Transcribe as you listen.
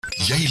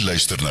Jy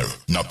luister nou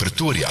na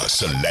Pretoria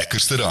se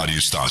lekkerste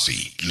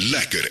radiostasie,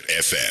 Lekker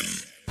FM.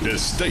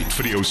 Dis tyd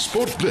vir jou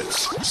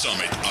Sportblitz saam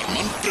met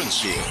Armand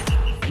Prinsloo.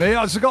 Nee,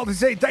 as ek altyd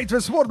sê, tyd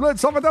vir Sportblitz,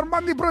 saam met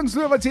Armand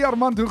Prinsloo. Wat sê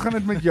Armand, hoe gaan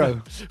dit met jou?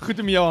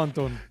 Goed om jou,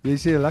 Anton. Jy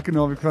sê 'n lekker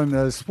naweek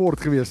van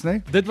sport gewees,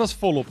 né? Dit was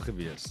volop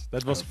gewees.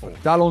 Dit was vol.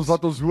 Tel ons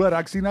wat ons hoor,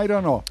 ek sien hy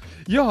daarna.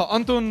 Ja,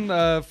 Anton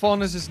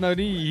Vanus is nou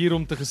nie hier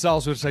om te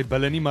gesels oor sy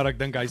bulle nie, maar ek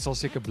dink hy sal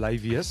seker bly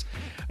wees.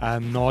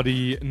 Na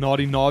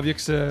die naweek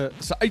se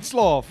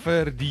uitslae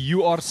vir die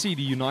URC,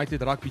 die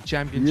United Rugby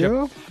Championship.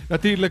 Ja.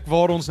 Natuurlik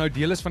waar ons nou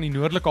deel is van die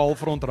noordelike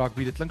halfrond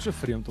rugby. Dit klink so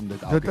vreemd om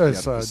dit elke keer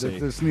te sê.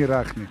 Dit is nie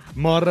reg nie.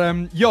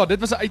 Maar ja, dit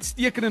was 'n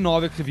uitstekende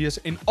naweek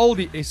gewees en al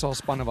die SA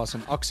spanne was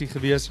in aksie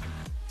gewees.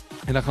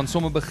 En ek gaan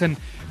sommer begin.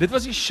 Dit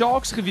was die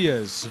Sharks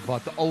gewees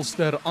wat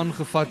Ulster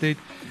aangevat het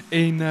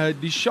en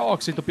die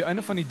Sharks het op die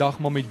einde van die dag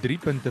maar met 3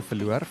 punte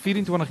verloor.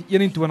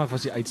 24-21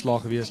 was die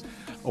uitslag gewees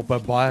op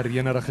 'n baie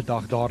reënerige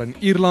dag daar in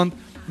Ierland,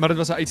 maar dit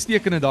was 'n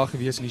uitstekende dag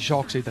gewees en die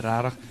Sharks het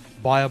regtig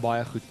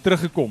baie goed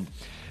teruggekom.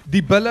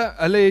 Die Bulle,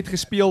 hulle het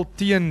gespeel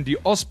teen die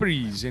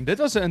Ospreys en dit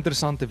was 'n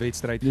interessante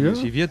wedstryd gewees.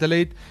 Ja. Jy weet, hulle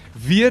het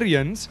weer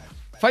eens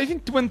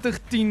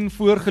 25-10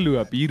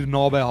 voorgeloop hier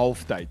naby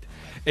halftyd.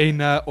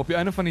 En op die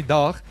einde van die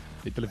dag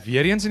het hulle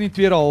weer eens in die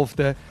tweede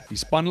halfte die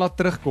span laat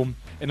terugkom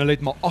en hulle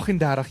het maar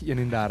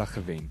 38-31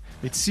 gewen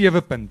met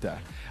 7 punte.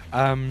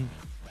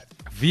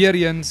 Weer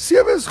eens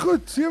 7 is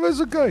goed, 7 is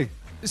okay.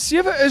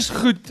 7 is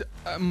goed,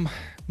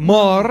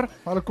 maar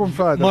Hulle kon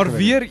verder. maar gewen.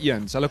 weer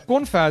eens, hulle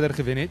kon verder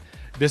gewen het.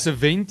 Dis 'n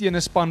wen teen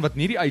 'n span wat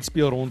nie die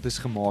uitspelrondes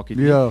gemaak het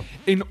nie. Ja.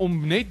 En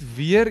om net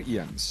weer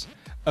eens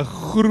 'n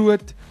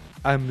groot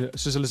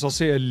soos hulle sal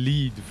sê 'n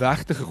lead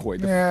weg te gegooi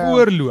het, 'n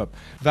voorloop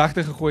weg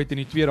te gegooi het in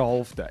die tweede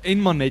halfte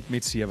en maar net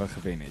met 7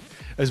 gewen het,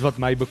 is wat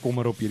my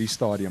bekommer op hierdie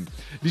stadium.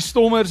 Die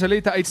Stormers, hulle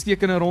het 'n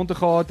uitstekende ronde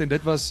gehad en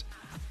dit was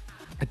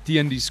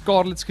teen die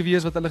Scarlets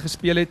gewees wat hulle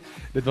gespeel het.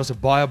 Dit was 'n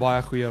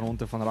baie goeie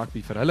ronde van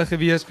rugby vir hulle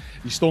gewees.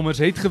 Die Stormers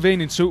het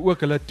gewen en so ook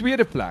hulle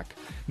tweede plek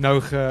nou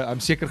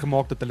seker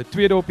gemaak dat hulle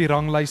tweede op die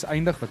ranglys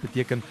eindig, wat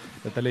beteken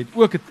dat hulle het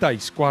ook 'n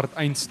tuis kwart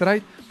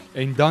eindstryd.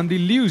 En dan die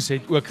Lions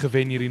het ook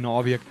gewen hierdie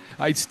naweek.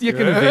 'n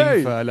Uitstekende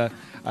wen vir hulle.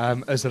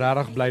 Is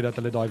regtig bly dat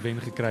hulle daai wen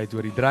gekry het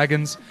oor die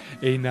Dragons.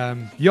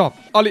 En ja,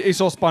 al die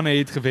SA spanne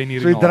het gewen hierdie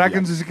So die naweek.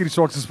 Dragons is seker die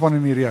swakste span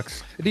in die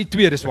reeks. Die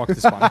tweede swakste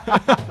span.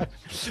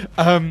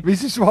 Wie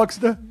is die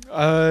swakste?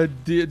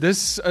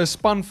 Dis 'n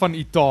span van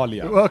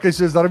Italië. Okay,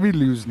 so is daar nie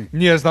Lions nie.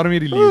 Nee, is daarom nie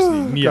die Lions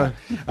nie. Nee. Okay.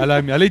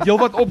 Hulle het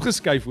heelwat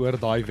opgeskuif oor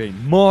daai wen.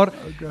 Maar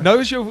nou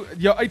is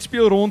jou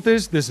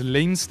uitspelrondes, dis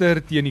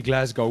Leinster teen die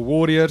Glasgow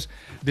Warriors,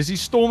 dis die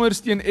Stormers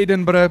teen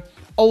Edinburgh,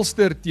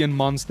 Ulster teen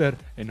Munster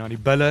en dan die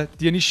Bulle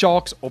teen die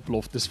Sharks op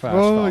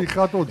Loftusversveld. Die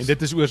gat ons. En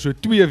dit is oor so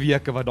 2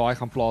 weke wat daai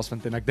gaan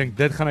plaasvind en ek dink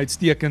dit gaan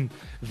uitstekend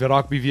vir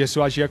rugby wees.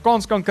 So as jy 'n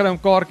kans kan kry om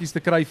kaartjies te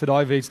kry vir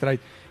daai wedstryd,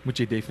 moet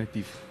jy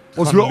definitief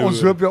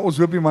Ons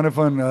hoop die manne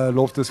van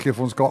Loftus gee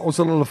vir ons kaart. Ons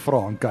sal hulle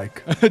vra en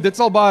kyk. dit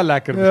sal baie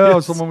lekker wees. Ja,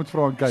 ons sal maar moet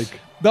vra en kyk.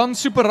 Dan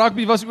Super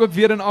Rugby was ook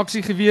weer in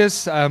aksie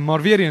gewees,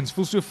 maar weer eens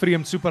voel so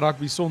vreemd Super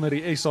Rugby sonder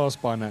die SA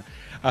spanne.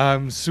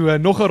 So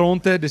nog 'n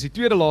ronde, dis die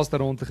tweede laaste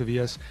ronde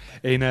gewees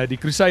en die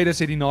Crusaders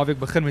het die naweek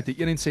begin met 'n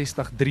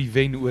 61-3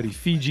 wen oor die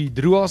Fiji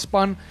Drua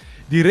span.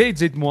 Die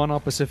Reds het Moana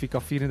Pacifica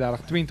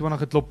 34-22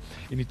 geklop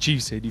en die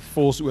Chiefs het die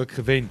Force ook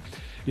gewen.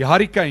 Die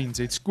Hurricanes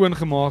het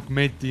skoongemaak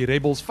met die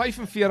Rebels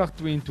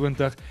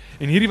 45-22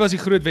 en hierdie was die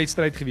groot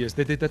wedstryd geweest.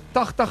 Dit het 'n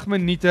 80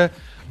 minute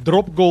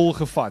drop goal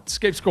gevat,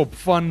 skepskop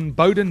van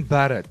Bowden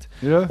Barrett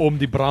om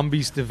die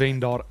Brumbies te wen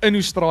daar in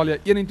Australië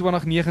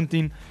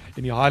 21-19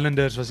 en die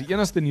Highlanders was die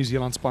enigste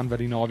Nieu-Seeland span wat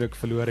die naweek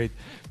verloor het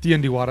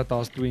teen die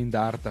Waratahs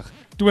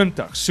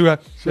 32-20. So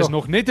dis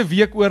nog net 'n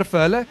week oor vir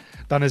hulle,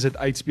 dan is dit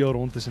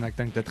uitspelrondes en ek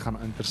dink dit gaan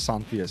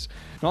interessant wees.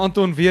 Nou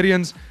Anton, weer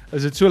eens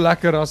is dit so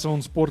lekker as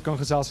ons sport kan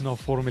gesels en na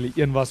Formule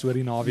 1 was oor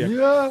die naweek.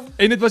 Ja.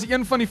 En dit was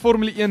een van die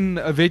Formule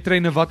 1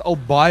 wedrenne wat al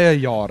baie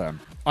jare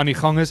aan die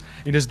gang is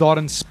en dis daar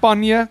in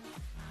Spanje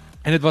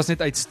en dit was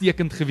net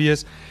uitstekend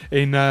gewees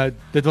en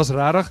dit was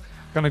regtig,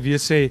 kan ek weer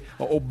sê,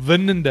 'n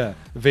opwindende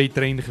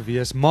wedren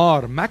gewees,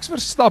 maar Max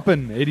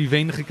Verstappen het die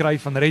wen gekry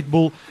van Red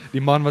Bull,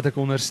 die man wat ek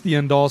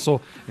ondersteun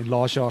daarso en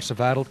laas jaar se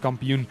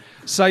wêreldkampioen.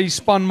 Sy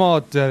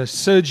spanmaat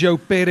Sergio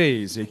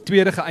Perez het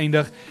tweede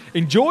geëindig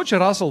en George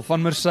Russell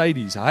van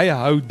Mercedes, hy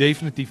hou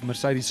definitief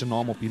Mercedes se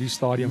naam op hierdie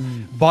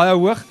stadium baie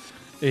hoog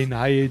en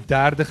hy het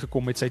derde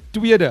gekom met sy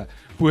tweede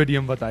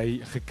podium wat hy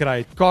gekry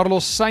het.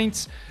 Carlos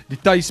Sainz, die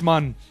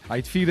tuisman, hy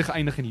het vierde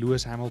geëindig en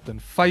Lewis Hamilton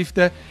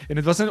vyfde en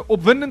dit was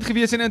opwindend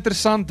geweest en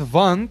interessant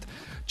want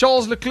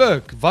Charles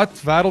Leclerc,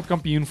 wat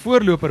wêreldkampioen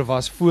voorloper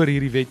was voor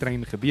hierdie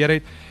wedren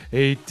gebeur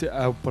het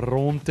op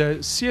ronde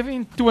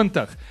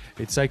 27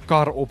 het sy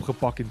kar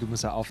opgepak en toe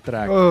moes hy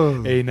aftrek.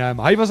 En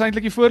hy was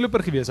eintlik die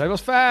voorloper geweest. Hy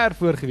was ver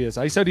voor geweest.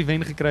 Hy sou die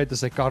wen gekry het as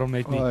sy kar hom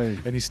net nie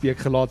in die steek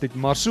gelaat het.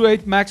 Maar so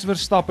het Max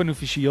Verstappen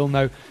offisieel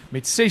nou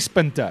met 6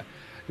 punte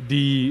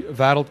die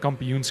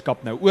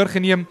wêreldkampioenskap nou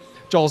oorgeneem.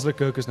 Charles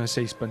Leclerc is nou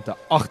 6 punte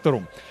agter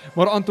hom.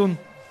 Maar Anton,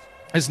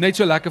 is net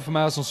so lekker vir my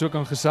as ons so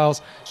kan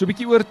gesels, so 'n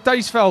bietjie oor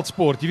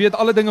tuisveldsport. Jy weet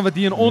alle dinge wat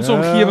hier in ons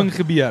omgewing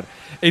gebeur.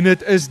 En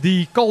dit is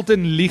die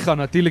Carlton Liga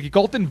natuurlik. Die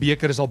Carlton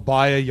beker is al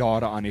baie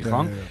jare aan die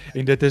gang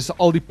en dit is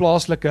al die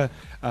plaaslike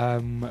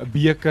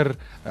beker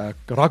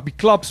rugby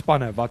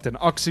klubspanne wat in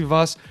aksie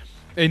was.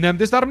 En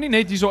dis daarom nie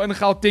net hier so in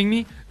Gauteng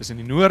nie, dis in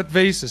die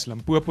Noordwes, dis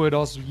Limpopo,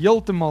 daar's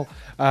heeltemal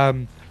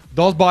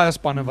daar's baie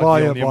spanne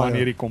wat deelneem aan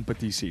hierdie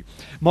kompetisie.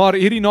 Maar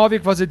hierdie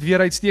naweek was dit weer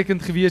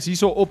uitstekend geweest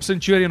hierso op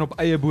Centurion op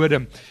eie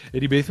bodem. Het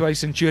die Bethway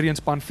Centurion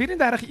span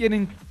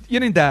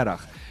 34-31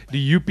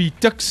 die UP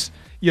Tuks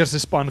eerste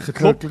span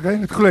geklop.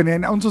 Dit glo nie.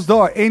 En ons was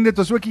daar en dit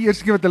was ook die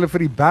eerste keer wat hulle vir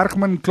die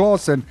Bergman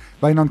Klaasen,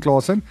 Wynand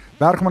Klaasen,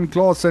 Bergman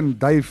Klaasen,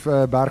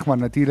 Dave Bergman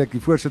natuurlik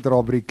die voorsitter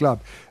daar by die klub.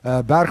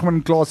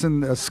 Bergman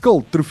Klaasen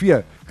skuld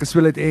trofee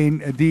gespeel het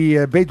en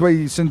die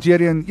Bethway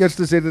Centurion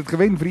eerstes het dit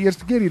gewen vir die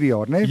eerste keer hierdie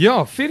jaar, né?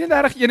 Ja,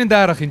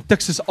 34-31 en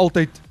Tuks is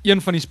altyd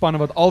een van die spanne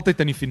wat altyd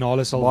in die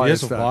finale sal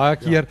wees of baie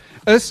keer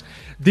is.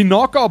 Die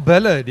Naka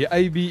Bulle, die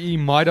ABE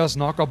Midas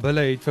Naka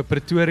Bulle het vir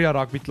Pretoria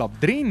Rugby Club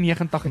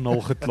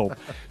 93-0 geklop.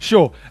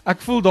 Sjoe, ek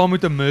voel daar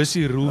moet 'n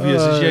mercy rule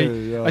wees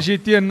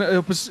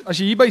as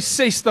jy hier by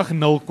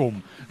 60-0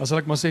 kom. Dan sal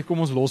ek maar sê kom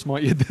ons los maar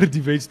eerder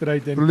die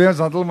wedstryd en probleem is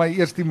dat hulle my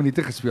eerste 10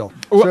 minute gespeel.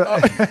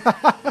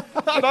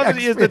 Dat is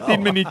die eerste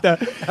 10 minute.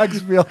 Ek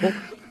speel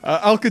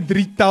elke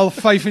 3 tel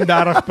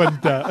 35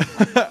 punte.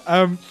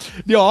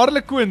 Die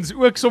Harlequins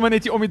ook sommer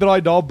net hier om die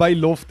draai daar by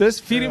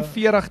Loftus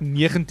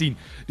 44-19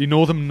 die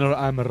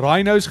Northern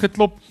Rhinos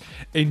geklop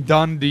en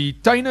dan die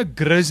Tuine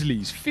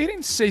Grizzlies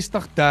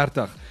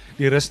 64-30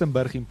 die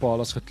Rustenburg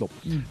Impalas geklop.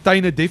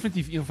 Tuine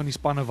definitief een van die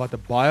spanne wat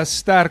 'n baie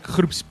sterk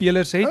groep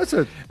spelers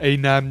het.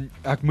 En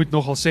ek moet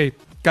nogal sê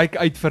kyk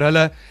uit vir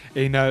hulle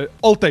en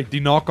altyd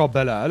die Naka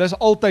Bulle. Hulle is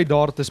altyd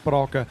daar te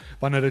sprake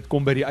wanneer dit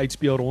kom by die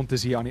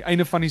uitspelrondes hier aan die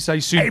einde van die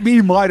seisoen.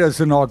 ABE Midas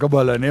se Naka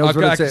Bulle, nee, ons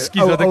wil dit sê.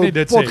 Ekskuus dat ek nie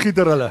dit sê.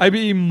 Potgieter hulle.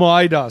 ABE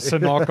Midas se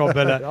Naka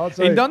Bulle.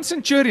 En dan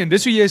Centurion,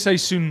 dis hoe jy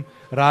seisoen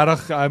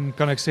regtig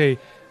kan ek sê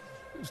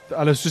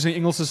hulle soos in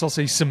Engels sal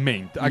sê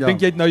cement. Ek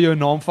dink jy het nou jou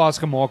naam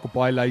vasgemaak op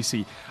daai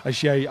lysie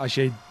as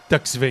jy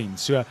Tuks wen.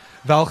 So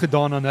wel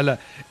gedaan aan hulle.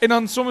 En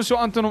dan sommer so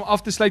Anton om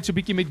af te sluit so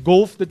bietjie met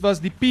golf. Dit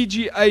was die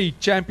PGA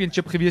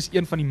Championship gewees,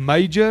 een van die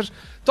majors.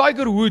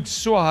 Tiger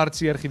Woods so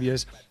hartseer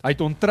gewees. Hy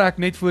het onttrek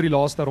net voor die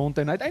laaste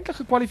ronde en hy het eintlik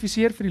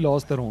gekwalifiseer vir die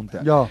laaste ronde.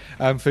 Ja.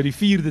 Vir die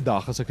 4de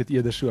dag as ek dit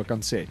eerder so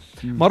kan sê.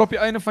 Maar op die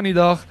einde van die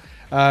dag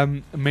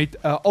met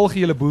 'n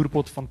algehele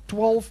boerpot van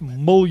 12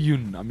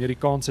 miljoen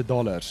Amerikaanse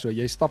dollars. So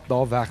jy stap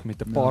daar weg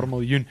met 'n paar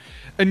miljoen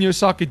in jou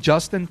sak.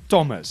 Justin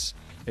Thomas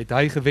het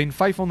hy gewen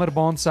 500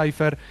 baan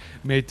syfer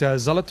met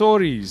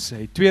Zalatoris.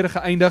 Hy het tweede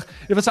geëindig.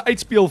 Dit was 'n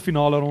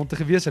uitspelfinale ronde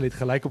gewees. Hulle het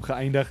gelyk op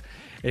geëindig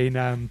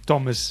en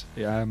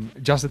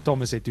Justin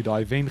Thomas het toe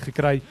daai wen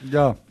gekry.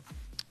 Ja.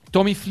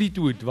 Tommy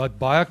Fleetwood wat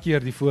baie keer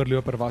die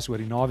voorloper was oor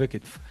die naweek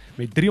het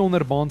met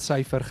 300 baan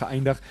syfer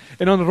geëindig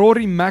en dan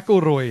Rory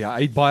McIlroy,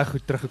 hy het baie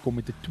goed teruggekom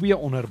met 'n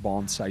 200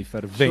 baan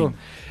syfer wen. So.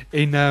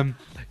 En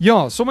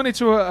sommer net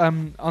so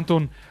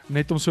Anton,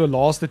 net om so 'n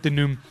laaste te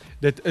noem,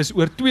 dit is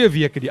oor 2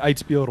 weke die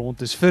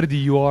uitspelrondes vir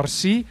die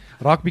URC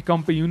rugby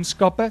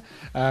kampioenskappe.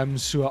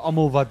 So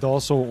almal wat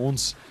daarso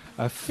ons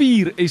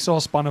 4 SA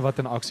spanne wat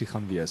in aksie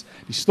gaan wees.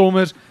 Die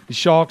Stormers, die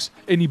Sharks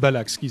en die Bulle,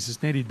 ekskuus,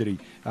 is net die 3.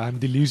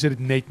 Die Lions het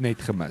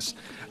net gemis.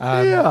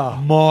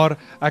 Maar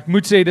ek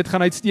moet sê dit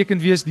gaan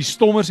uitstekend wees. Die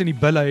Stormers en die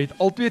Bulle het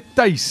albei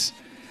tuis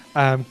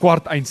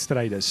kwart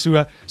eindstryde.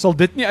 So sal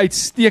dit nie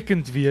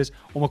uitstekend wees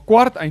om 'n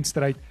kwart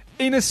eindstryd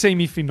en 'n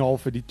semifinaal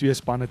vir die 2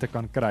 spanne te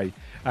kan kry.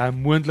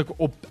 Moontlik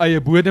op eie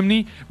bodem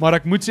nie, maar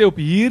ek moet sê op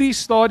hierdie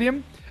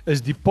stadium is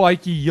die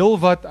paadjie heel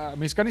wat,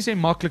 mens kan nie sê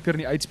makliker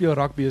nie, uitspeel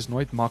rugby is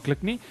nooit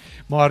maklik nie,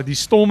 maar die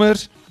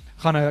Stormers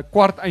gaan 'n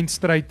kwart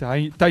eindstryd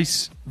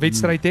tuis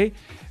wedstryd hê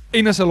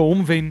en as hulle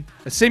hom wen,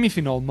 'n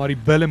semifinaal, maar die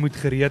Bulle moet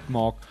gereed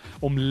maak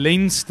om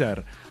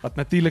Leinster, wat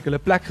natuurlik hulle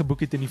plek geboek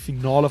het in die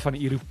finale van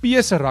die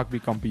Europese rugby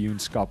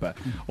kampioenskappe,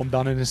 om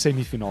dan in 'n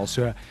semifinaal.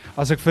 So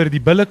as ek vir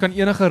die Bulle kan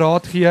enige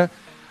raad gee,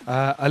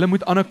 hulle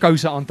moet ander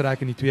kouse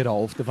aantrek in die tweede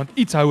helfte, want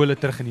iets hou hulle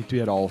terug in die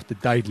tweede helfte,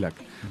 duidelik.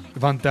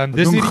 Want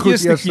dis nie die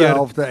eerste keer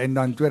helfte en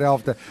dan tweede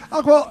helfte.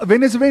 Ag wel,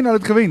 wen is wen, hulle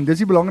het gewen. Dis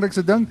die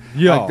belangrikste ding.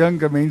 Ja. Ek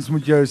dink 'n mens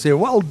moet jou sê,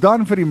 well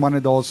done vir die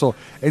manne daarso.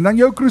 En dan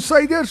jou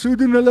Crusaders, hoe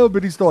doen hulle by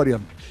die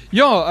stadion?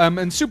 Ja,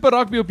 in Super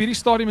Rugby op hierdie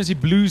stadium is die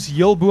Blues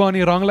heel bo aan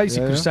die ranglys,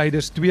 die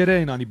Crusaders tweede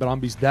en dan die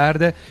Brumbies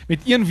derde, met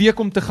 1 week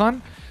om te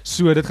gaan.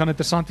 So dit gaan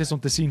interessant wees om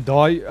te sien.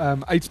 Daai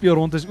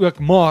uitspelrondes ook,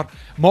 maar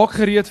maak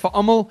gereed vir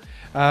almal.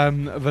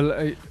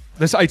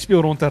 Dis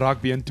uitspelronde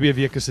rugby in 2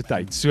 weke se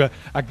tyd. So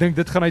ek dink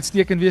dit gaan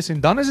uitstekend wees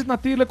en dan is dit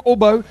natuurlik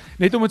opbou,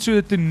 net om dit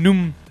so te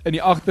noem in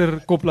die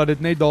agterkop laat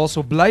dit net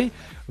daarso bly.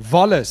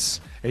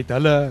 Wallis het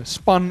hulle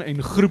span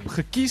en groep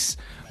gekies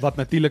wat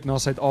natuurlik na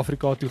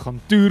Suid-Afrika toe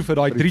gaan toer vir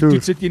daai 3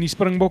 toetse teen die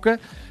Springbokke.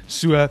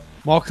 So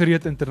maak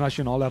gereed,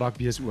 internasionale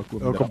rugby is ook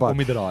om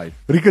die draai.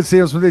 Rieke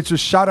sê ons moet net so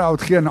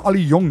shout-out gee aan al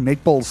die jong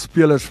netbal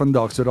spelers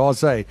vandag. So daar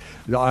sê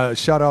hy,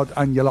 shout-out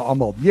aan julle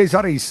almal. Yes,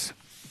 Harris.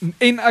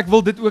 En ek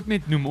wil dit ook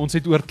net noem, ons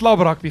het oor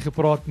klub rugby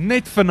gepraat,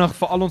 net vinnig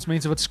vir al ons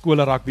mense wat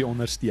skole rugby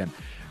ondersteun.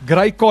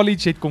 Grey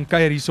College het kom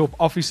kuier hierso op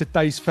Affie se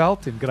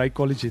tuisveld en Grey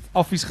College het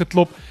Affies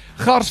geklop.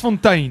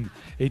 Garsfontein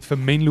het vir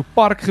Menlo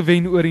Park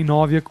gewen oor die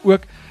naweek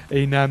ook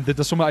en dit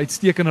was sommer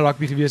uitstekende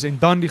rugby gewees en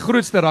dan die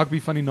grootste rugby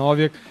van die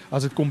naweek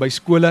as dit kom by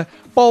skole,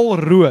 Paul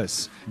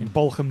Roos en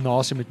Paul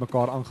Gimnasium het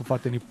mekaar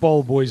aangevat en die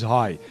Paul Boys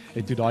High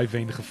het toe daai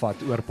wen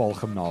gevat oor Paul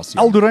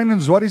Gimnasium. Eldorein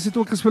en Zwaries het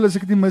ook gespeel as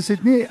ek dit nie mis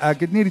het nie.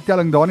 Ek het nie die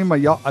telling daar nie,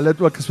 maar ja, hulle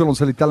het ook gespeel. Ons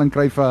sal die telling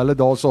kry vir hulle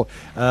daarso.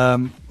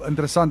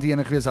 Interessant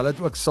ene gewees. Hulle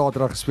het ook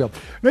Saterdag gespeel.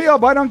 Nou ja,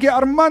 baie dankie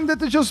Armand.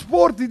 Dit is jou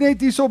sport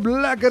net hier op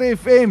Lekker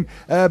FM.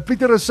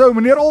 Pieter Rousseau,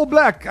 meneer All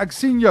Black. Ek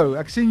sien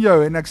jou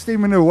en ek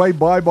stem in 'n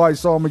way bye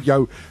saam met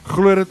jou.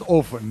 Glo dit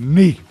of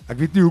nie. Ek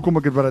weet nie hoekom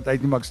ek dit wat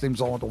uit nie, maar ek stem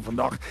saam met hom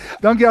vandag.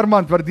 Dankie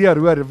Armand, waardeer,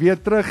 hoor,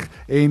 weer terug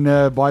en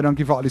baie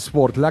dankie vir al die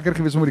sport. Lekker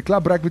gewees om oor die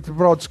klub rugby te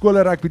praat,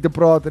 skole rugby te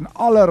praat en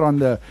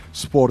allerhande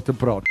sport te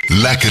praat.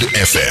 Lekker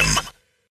FM.